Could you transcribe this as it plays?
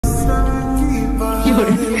ये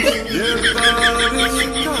बारिश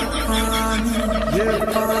का पानी, ये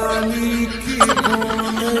पानी की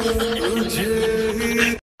बूंदें तुझे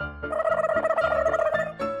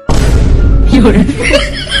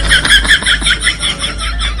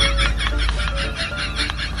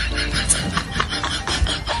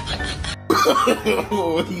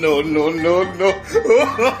Oh, no, no, no, no.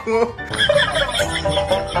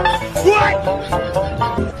 What?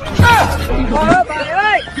 Thôi bà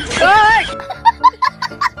ơi! Ơi!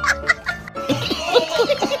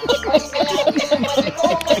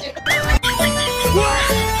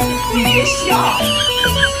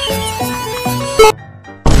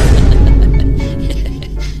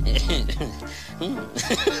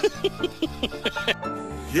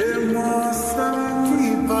 ये मौसम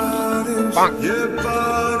की बारिश, ये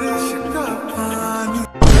बारिश का पानी.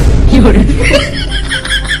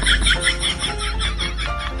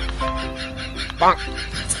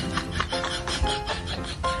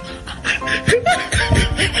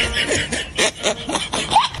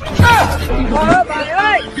 Thôi bà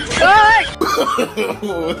ơi! Ơi!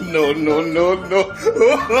 Oh, no, no, no, no.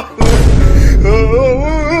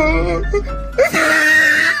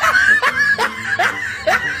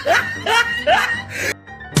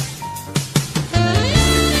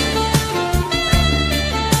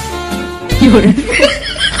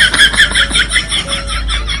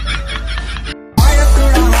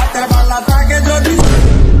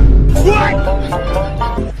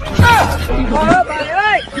 Thôi bà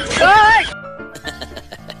ơi! Ơi!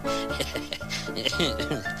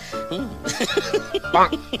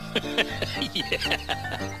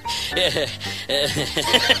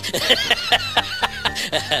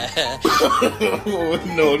 Oh,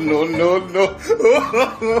 no, no, no, no.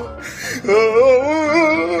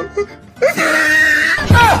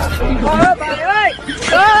 Thôi bà ơi!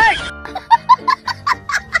 Ơi!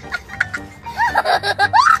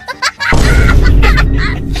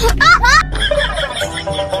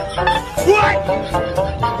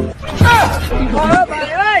 Thôi bà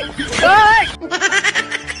ơi! Ơi!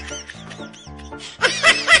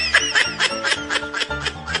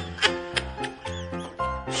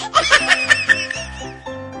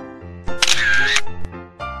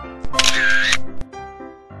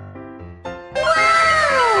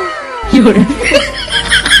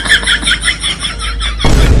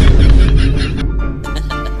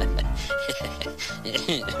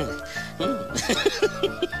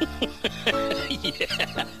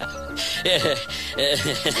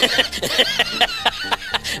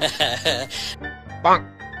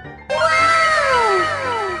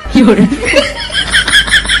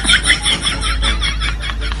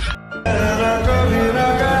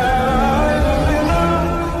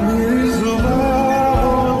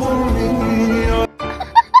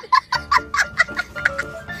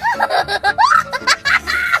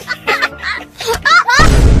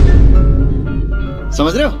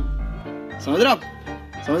 समझ रहे हो? समझ रहे हो आप?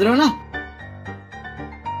 समझ रहे हो ना?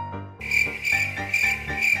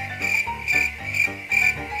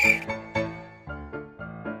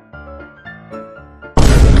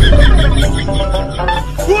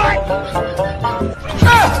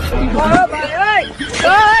 Thôi bà ơi!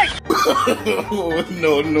 Ơi! Oh,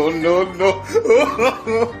 no, no, no, no.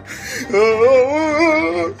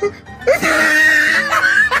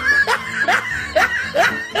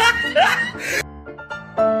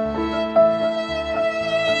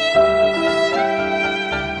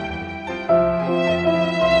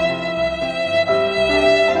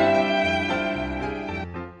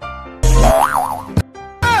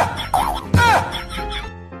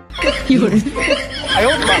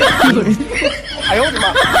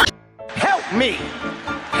 Help me!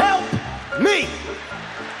 Help me!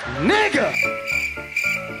 Nigga!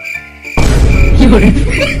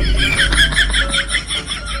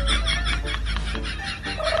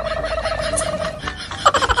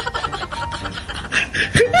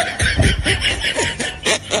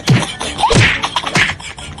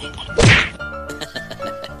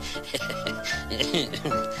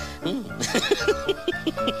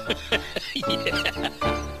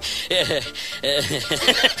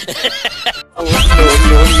 Oh, no,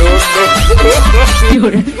 no, no, no.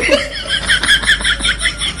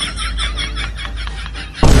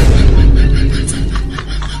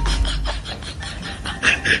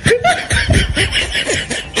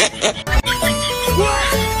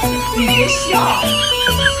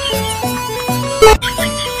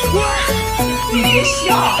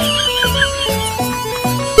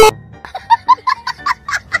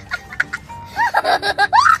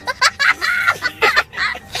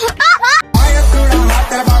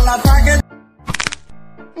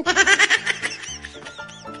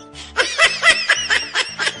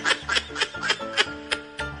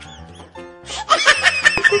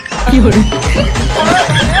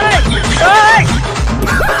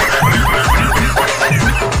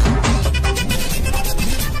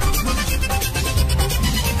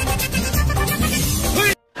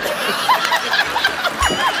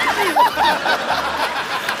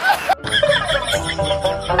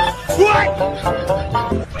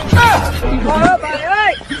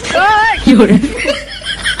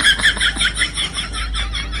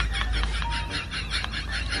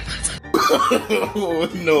 Oh,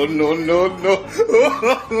 no, no, no, no.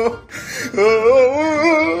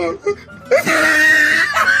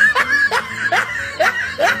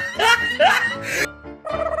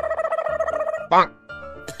 Bonk.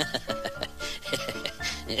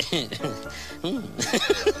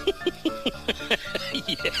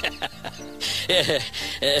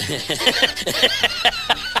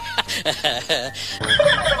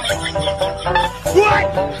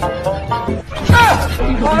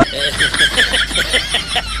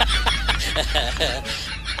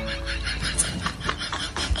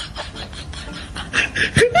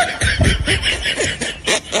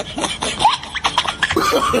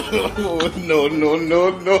 Oh, no, no, no,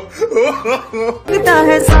 no. लगता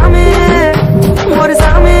है सामे और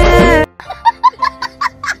सामे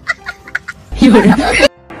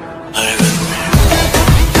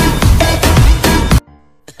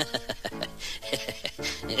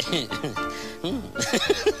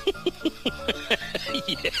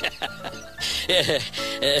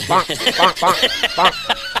Bonk, bonk, bonk, bonk.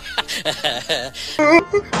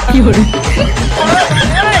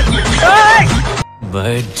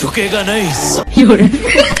 मैं झुकेगा नहीं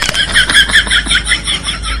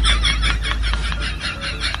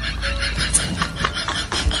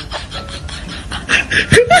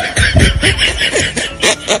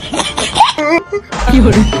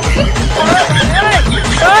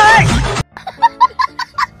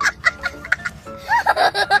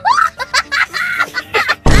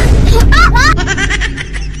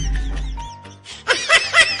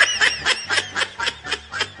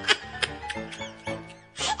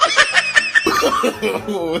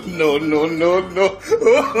Oh, no, no, no, no.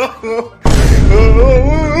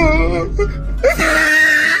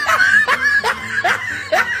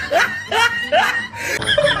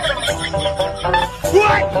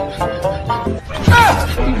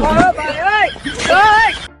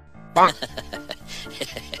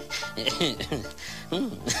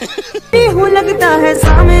 हूँ लगता है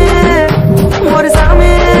सामे और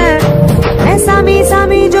सामे ऐसा भी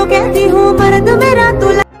सामी जो कहती हूँ मर्द मेरा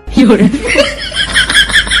तू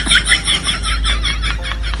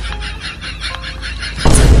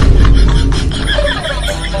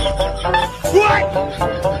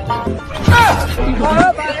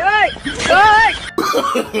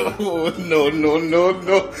Oh, no, no, no,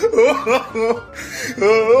 no.